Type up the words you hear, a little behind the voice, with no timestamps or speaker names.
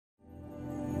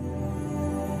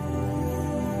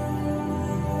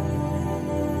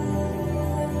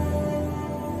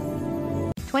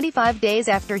25 days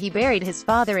after he buried his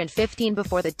father and 15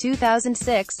 before the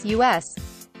 2006 U.S.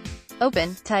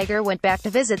 Open, Tiger went back to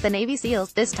visit the Navy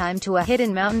SEALs, this time to a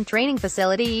hidden mountain training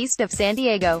facility east of San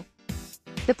Diego.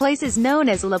 The place is known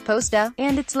as La Posta,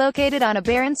 and it's located on a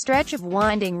barren stretch of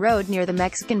winding road near the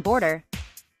Mexican border.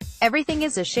 Everything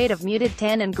is a shade of muted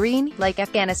tan and green, like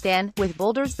Afghanistan, with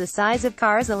boulders the size of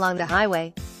cars along the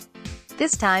highway.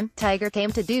 This time, Tiger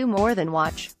came to do more than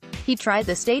watch. He tried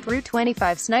the State Route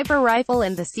 25 sniper rifle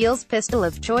and the SEAL's pistol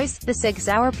of choice, the Sig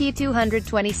Sauer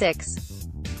P226.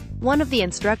 One of the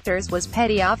instructors was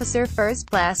Petty Officer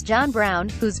First Class John Brown,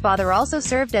 whose father also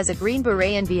served as a Green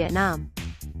Beret in Vietnam.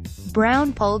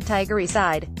 Brown pulled Tiger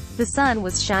aside. The sun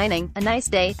was shining, a nice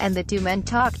day, and the two men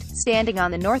talked, standing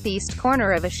on the northeast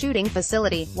corner of a shooting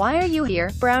facility. "Why are you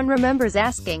here?" Brown remembers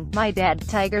asking. "My dad,"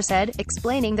 Tiger said,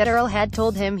 explaining that Earl had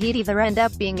told him he'd either end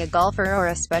up being a golfer or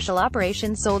a special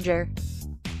operations soldier.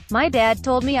 "My dad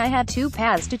told me I had two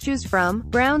paths to choose from."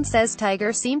 Brown says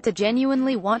Tiger seemed to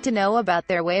genuinely want to know about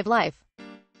their way of life.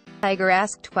 Tiger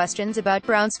asked questions about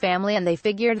Brown's family and they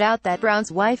figured out that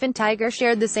Brown's wife and Tiger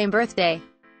shared the same birthday.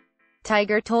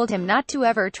 Tiger told him not to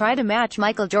ever try to match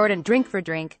Michael Jordan drink for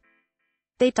drink.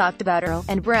 They talked about Earl,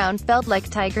 and Brown felt like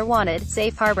Tiger wanted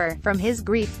safe harbor from his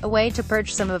grief, a way to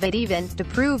purge some of it, even to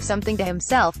prove something to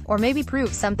himself, or maybe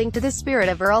prove something to the spirit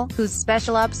of Earl, whose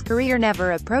special ops career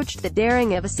never approached the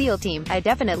daring of a SEAL team. "I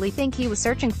definitely think he was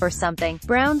searching for something,"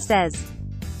 Brown says.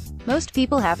 "Most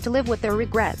people have to live with their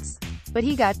regrets. But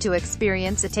he got to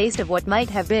experience a taste of what might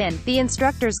have been." The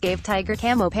instructors gave Tiger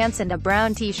camo pants and a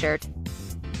brown t-shirt.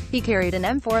 He carried an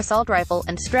M4 assault rifle,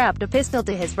 and strapped a pistol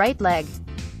to his right leg.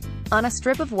 On a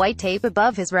strip of white tape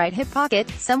above his right hip pocket,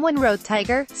 someone wrote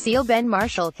Tiger, SEAL Ben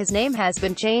Marshall. His name has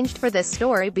been changed for this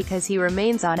story because he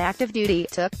remains on active duty.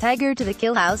 Took Tiger to the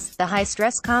Kill House, the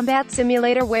high-stress combat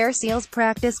simulator where SEALs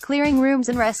practice clearing rooms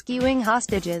and rescuing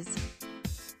hostages.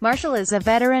 Marshall is a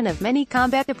veteran of many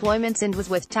combat deployments and was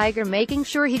with Tiger making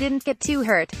sure he didn't get too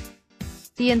hurt.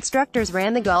 The instructors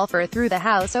ran the golfer through the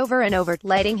house over and over,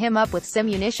 lighting him up with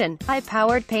simunition,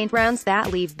 high-powered paint rounds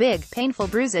that leave big, painful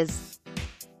bruises.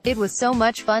 "It was so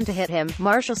much fun to hit him,"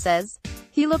 Marshall says.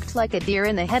 "He looked like a deer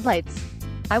in the headlights.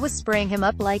 I was spraying him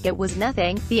up like it was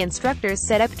nothing." The instructors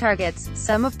set up targets,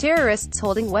 some of terrorists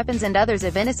holding weapons and others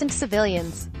of innocent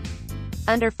civilians.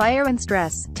 Under fire and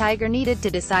stress, Tiger needed to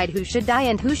decide who should die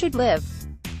and who should live.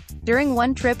 During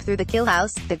one trip through the Kill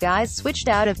House, the guys switched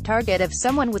out of target of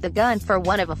someone with a gun for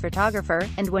one of a photographer,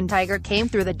 and when Tiger came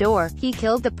through the door, he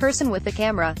killed the person with the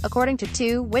camera, according to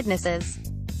two witnesses.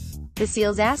 The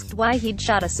SEALs asked why he'd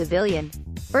shot a civilian.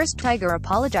 First, Tiger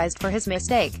apologized for his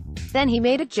mistake. Then he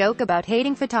made a joke about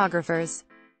hating photographers.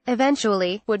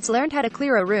 Eventually, Woods learned how to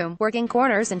clear a room, working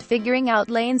corners and figuring out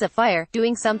lanes of fire,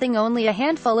 doing something only a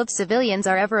handful of civilians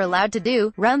are ever allowed to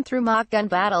do, run through mock gun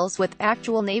battles with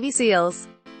actual Navy SEALs.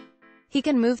 "He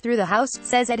can move through the house,"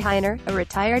 says Ed Heiner, a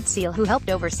retired SEAL who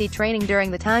helped oversee training during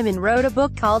the time and wrote a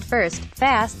book called First,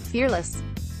 Fast, Fearless.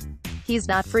 "He's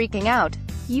not freaking out.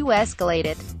 You escalate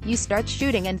it. You start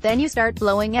shooting and then you start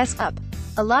blowing us up.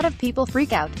 A lot of people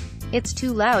freak out. It's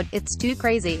too loud, it's too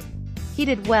crazy." He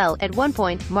did well. At one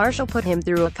point, Marshall put him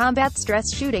through a combat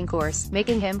stress shooting course,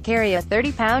 making him carry a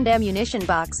 30-pound ammunition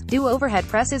box, do overhead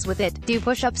presses with it, do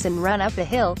push-ups and run up a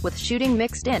hill, with shooting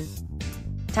mixed in.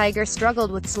 Tiger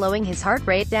struggled with slowing his heart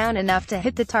rate down enough to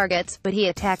hit the targets, but he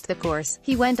attacked the course.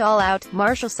 "He went all out,"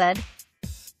 Marshall said.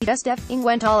 "He just effing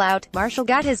went all out." Marshall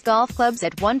got his golf clubs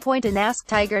at one point and asked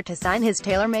Tiger to sign his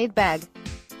tailor-made bag.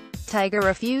 Tiger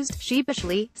refused,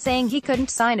 sheepishly, saying he couldn't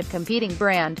sign a competing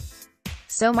brand.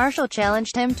 So Marshall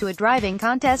challenged him to a driving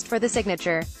contest for the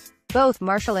signature. Both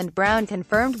Marshall and Brown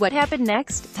confirmed what happened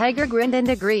next. Tiger grinned and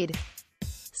agreed.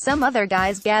 Some other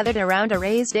guys gathered around a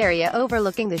raised area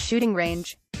overlooking the shooting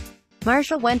range.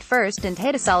 Marshall went first and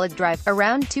hit a solid drive,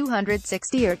 around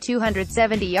 260 or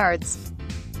 270 yards.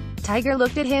 Tiger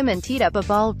looked at him and teed up a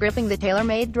ball, gripping the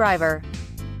tailor-made driver.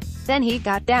 Then he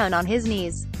got down on his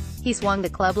knees. He swung the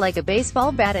club like a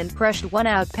baseball bat and crushed one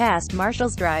out past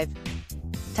Marshall's drive.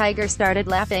 Tiger started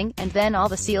laughing, and then all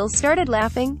the SEALs started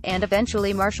laughing, and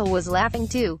eventually Marshall was laughing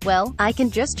too. "Well, I can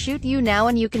just shoot you now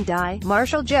and you can die,"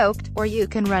 Marshall joked, "or you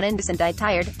can run and die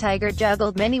tired." Tiger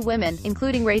juggled many women,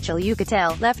 including Rachel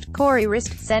Yucatel, left, Corey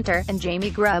wrist, center, and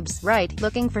Jamie Grubbs, right,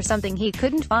 looking for something he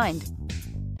couldn't find.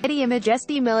 Eddie and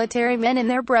Majesty military men in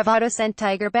their bravado sent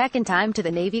Tiger back in time to the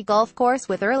Navy golf course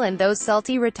with Earl and those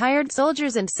salty retired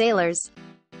soldiers and sailors.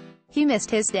 He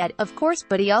missed his dad, of course,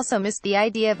 but he also missed the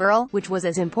idea of Earl, which was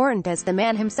as important as the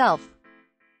man himself.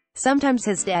 Sometimes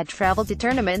his dad traveled to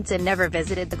tournaments and never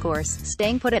visited the course,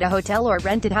 staying put at a hotel or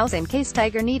rented house in case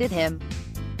Tiger needed him.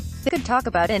 They could talk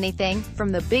about anything,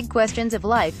 from the big questions of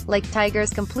life, like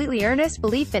Tiger's completely earnest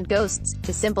belief in ghosts,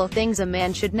 to simple things a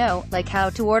man should know, like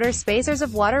how to order spacers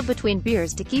of water between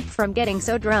beers to keep from getting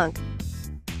so drunk.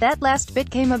 That last bit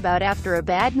came about after a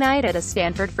bad night at a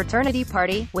Stanford fraternity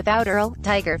party. Without Earl,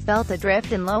 Tiger felt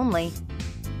adrift and lonely.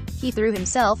 He threw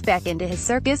himself back into his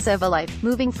circus of a life,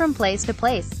 moving from place to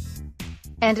place.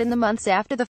 And in the months after the